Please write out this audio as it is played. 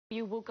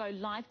You will go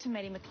live to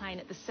Maddie McLean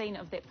at the scene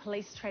of that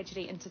police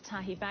tragedy in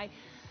Tatahi Bay.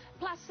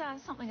 Plus,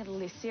 something a little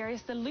less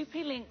serious, the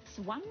loopy lengths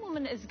one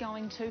woman is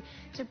going to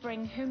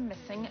bring her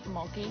missing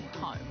Moggy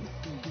home.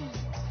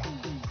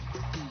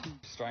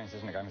 Strange,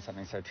 isn't it, going from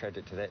something so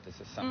tragic to that? This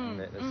is something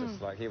that is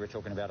just like, here we're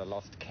talking about a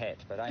lost cat,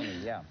 but Amy,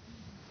 yeah.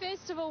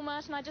 First of all,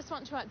 Martin, I just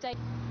want to update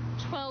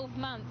 12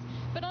 months.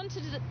 But on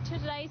to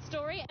today's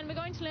story, and we're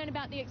going to learn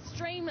about the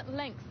extreme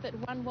lengths that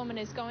one woman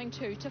is going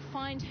to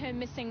find her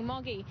missing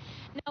Moggy.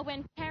 Now,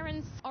 when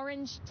Karen's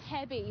orange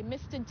tabby,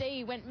 Mr.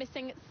 D, went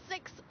missing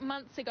 6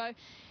 months ago,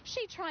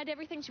 she tried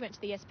everything. She went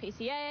to the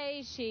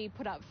SPCA, she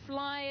put up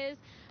flyers,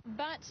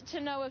 but to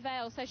no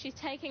avail. So she's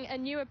taking a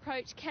new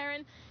approach.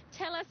 Karen,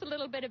 tell us a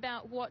little bit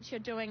about what you're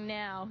doing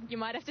now. You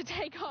might have to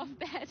take off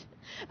that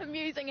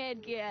amusing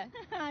headgear.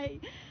 Hi.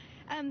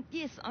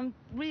 Yes, I'm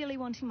really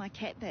wanting my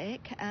cat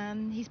back.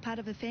 He's part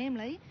of a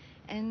family,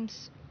 and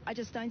I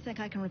just don't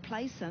think I can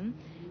replace him.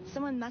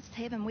 Someone must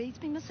have him. He's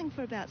been missing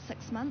for about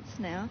 6 months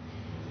now,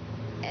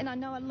 and I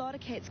know a lot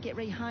of cats get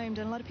rehomed,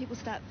 and a lot of people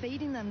start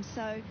feeding them,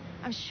 so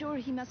I'm sure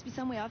he must be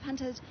somewhere. I've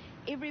hunted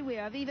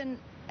everywhere. I've even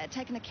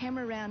taken a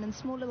camera around in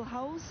small little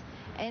holes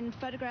and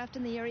photographed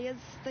in the areas,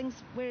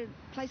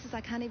 places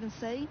I can't even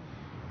see,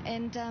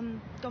 and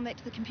gone back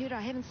to the computer.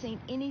 I haven't seen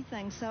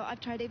anything, so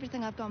I've tried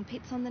everything. I've gone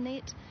pets on the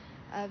net.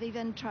 I've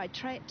even tried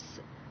traps.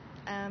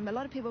 A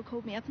lot of people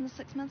called me up in the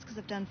 6 months because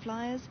I've done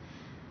flyers.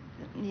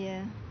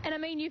 Yeah. And I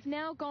mean, you've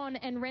now gone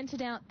and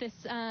rented out this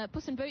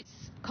Puss in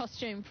Boots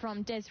costume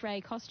from Desiree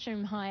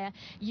Costume Hire.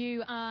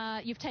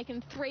 You've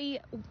taken 3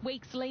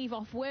 weeks leave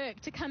off work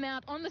to come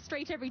out on the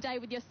street every day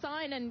with your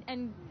sign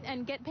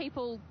and get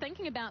people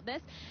thinking about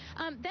this.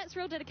 That's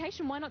real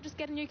dedication. Why not just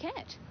get a new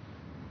cat?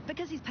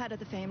 Because he's part of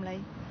the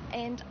family,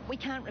 and we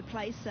can't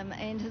replace him,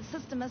 and his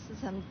sister misses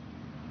him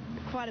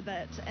quite a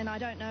bit, and I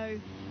don't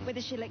know whether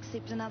she'll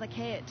accept another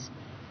cat.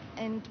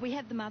 And we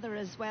have the mother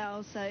as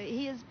well, so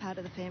he is part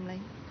of the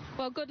family.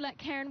 Well, good luck,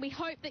 Karen. We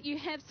hope that you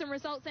have some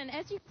results, and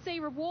as you can see,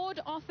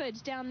 reward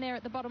offered down there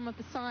at the bottom of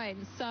the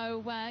sign.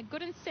 So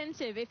good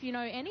incentive. If you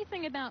know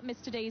anything about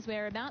Mr. D's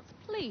whereabouts,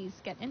 please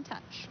get in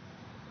touch.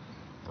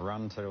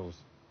 Run, Toodles.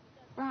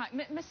 Right,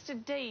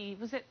 Mr. D,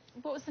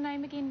 what was the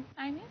name again,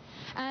 Amy?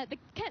 The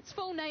cat's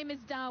full name is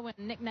Darwin,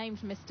 nicknamed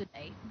Mr.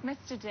 D.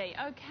 Mr. D,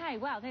 okay,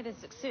 well, that is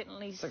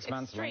certainly 6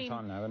 months, a long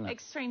time now, isn't it?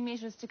 Extreme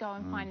measures to go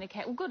and find the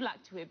cat. Well, good luck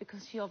to her,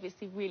 because she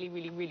obviously really,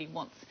 really, really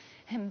wants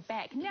him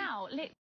back. Now, let's